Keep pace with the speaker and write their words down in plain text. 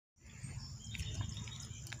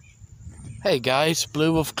Hey guys,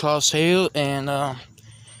 Blue Wolf Claws here, and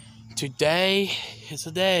today is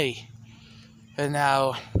a day. And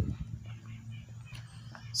now,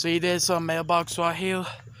 see there's a mailbox right here.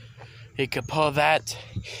 You can pull that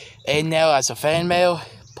in now as a fan mail,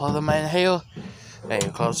 pull them in here, and you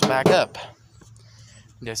close it back up.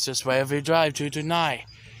 That's just wherever you drive to tonight.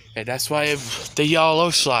 And that's what the yard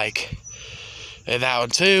looks like. And that one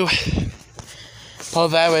too. Pull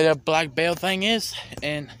that where the black bell thing is,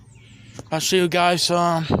 and I'll see you guys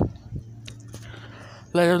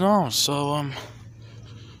later on. So I'm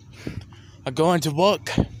going to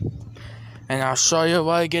work, and I'll show you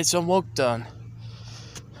where I get some work done.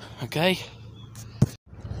 Okay?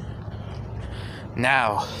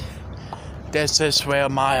 Now, this is where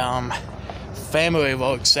my family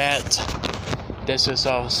works at. This is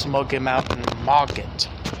a Smoky Mountain Market.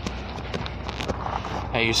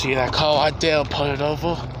 And you see that car right there, put it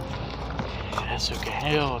over. Yes, you can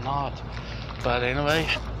hear or not. But anyway,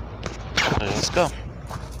 let's go.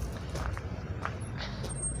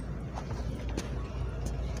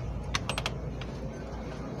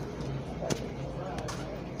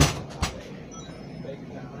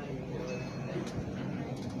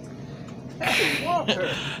 Hey Walter,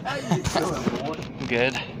 how you doing, boy?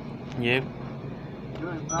 Good. You?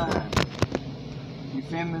 Doing fine. You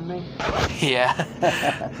filming me? Yeah.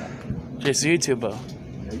 Just YouTuber.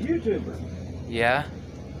 A YouTuber? Yeah.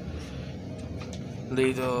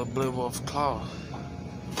 Little Blue Wolf Claw.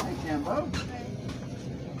 Hey, Jimbo.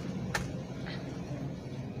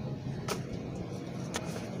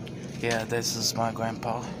 Yeah, this is my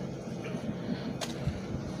grandpa.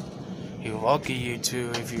 He'll walk you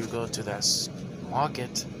to, if you go to that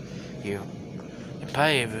market, you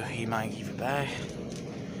pay, he might give you back.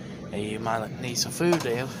 And you might need some food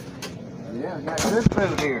there. Yeah, I got good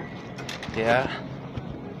food here. Yeah.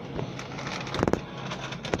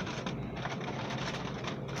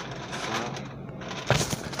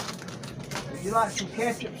 Would you like some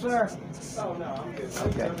ketchup, sir? Oh, no, I'm good.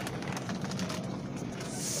 Okay.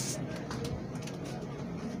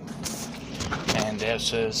 And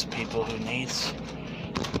there's just people who needs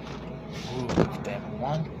who they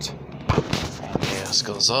want. And there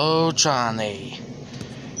goes old Johnny.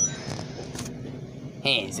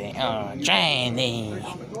 He's an old Johnny.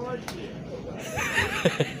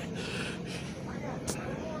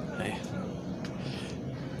 Hey.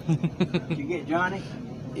 Did you get Johnny?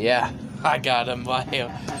 Yeah, I got him right here.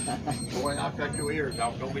 Boy, I'll cut your ears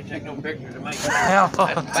off. Don't be taking no pictures of me. That's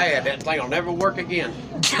bad. That thing will never work again.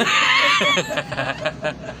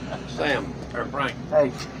 Sam, or Frank.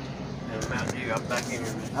 Hey. And Mountain Dew, I'm back in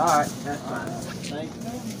here. All right, that's fine. Thank you.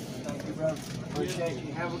 Thank you, brother. Appreciate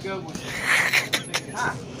you. Have a good one.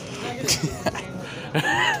 Hi.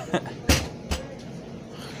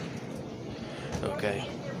 Okay.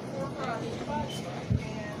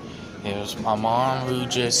 Here's my mom who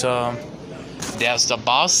just there's the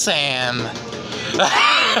boss Sam.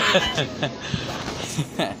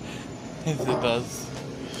 He's the boss.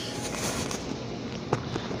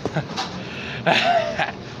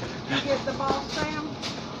 You get the boss, Sam?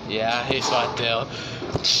 Yeah, he's right there.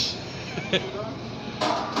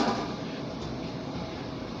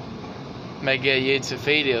 Make a YouTube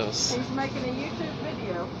videos. He's making a YouTube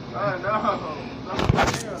video. Oh, no.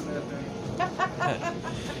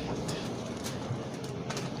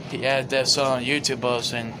 Yeah, there's some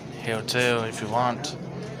YouTubers in here too if you want.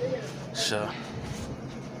 So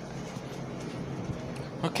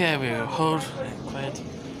okay, we'll hold and quit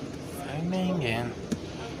filming, and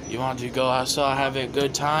you want to go outside, have a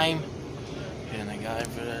good time. And I got it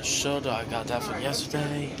for that shoulder, I got that from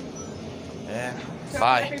yesterday. And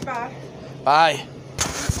bye. Bye. Bye.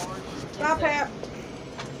 Bye, Pap.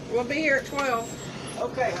 We'll be here at 12.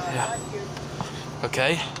 Okay, Yeah. thank you.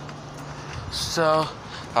 Okay. So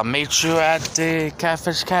I'll meet you at the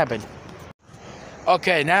catfish cabin.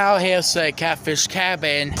 Okay, now here's the catfish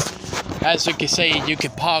cabin. As you can see, you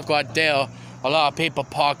can park right there. A lot of people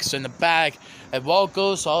parks in the back, and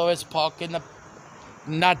locals always park in the,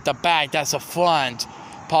 not the back, that's the front.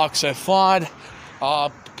 Parks in front.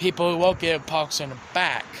 People who work here parks in the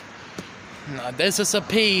back. Now, this is a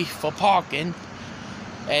P for parking.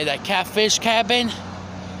 And the catfish cabin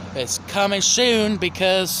is coming soon,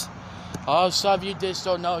 because some of you just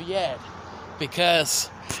don't know yet, because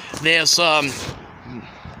there's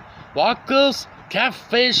Walker's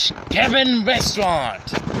Catfish Cabin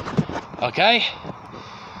Restaurant. Okay,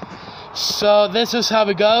 so this is how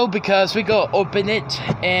we go, because we go open it,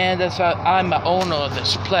 and that's why I'm the owner of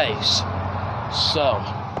this place. So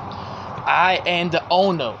I am the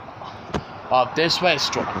owner of this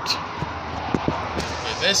restaurant.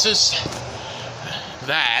 This is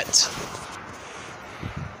that.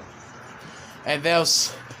 And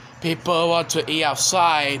there's people who want to eat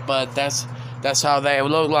outside, but that's how they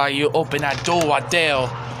look like. You open that door right there,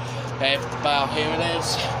 and here it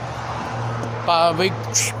is. But we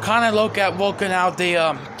kind of look at walking out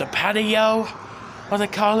the patio, what they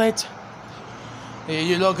call it.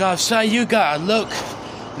 You look outside, you gotta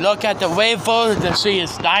look at the river to see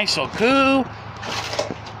it's nice or cool.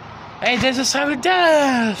 Hey, this is how it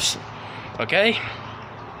does. Okay.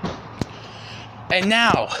 And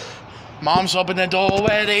now, Mom's opened the door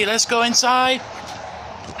already. Let's go inside.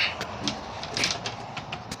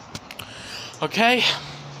 Okay.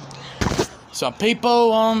 Some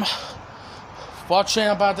people watching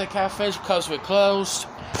about the catfish because we're closed.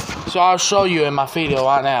 So I'll show you in my video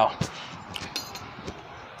right now.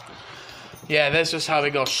 Yeah, this is how we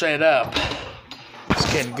go straight up.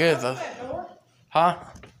 It's getting good though. Huh?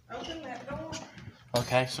 Open that door.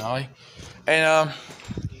 Okay, sorry. And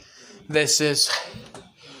this is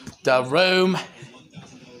the room.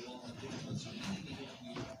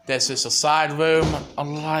 This is a side room,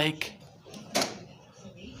 unlike.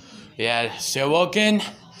 Yeah, still working.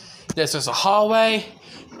 This is a hallway.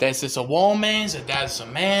 This is a woman's, and that's a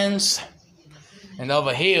man's. And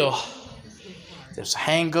over here, there's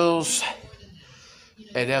hangers.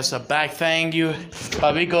 And there's a back thing.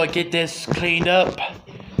 But we gonna get this cleaned up.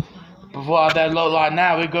 Before that look like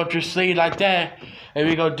now, we go to sleep like that. And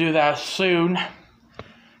we gonna do that soon.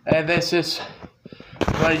 And this is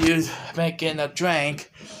where you making a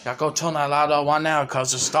drink. I go turn that light on right now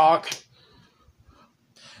because it's dark.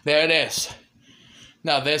 There it is.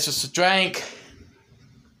 Now this is a drink.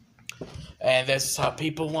 And this is how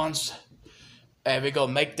people wants. And we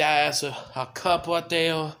gonna make that as a cup right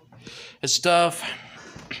there and stuff.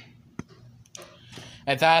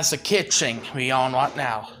 And that's the kitchen we on right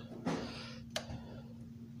now.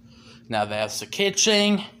 Now that's the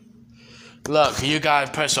kitchen. Look, you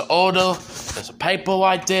gotta press an order. There's a paper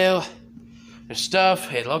right there. There's stuff.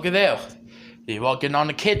 Hey, look at there. You're working on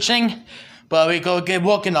the kitchen. But we go get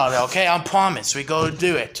working on it, okay? I promise. We go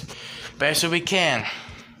do it. Best we can.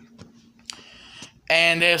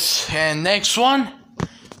 And next one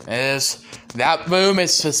is that room.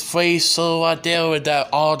 It's just freezer right there with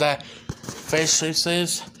all that fishes.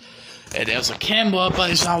 And there's a camera, but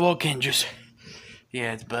it's not working. Just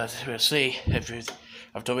yet, but we'll see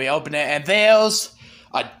after we open it. And there's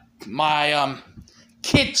my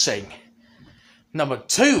kitchen number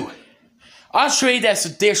 2. Actually, that's the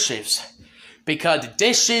dishes because the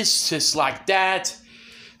dishes just like that.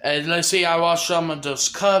 And let's see, I wash some of those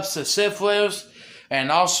cups and silverwares. And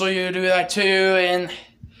also you do that too, and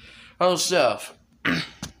other stuff.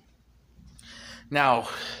 Now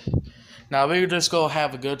we're just gonna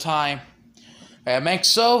have a good time. And make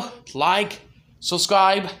sure, like,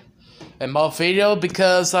 subscribe, and more video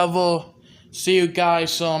because I will see you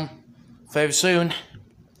guys very soon.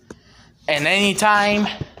 And anytime,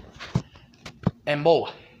 and more.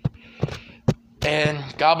 And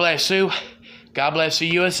God bless you. God bless the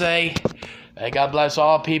USA. And God bless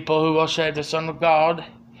all people who will share the Son of God.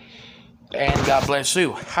 And God bless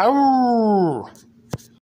you. How?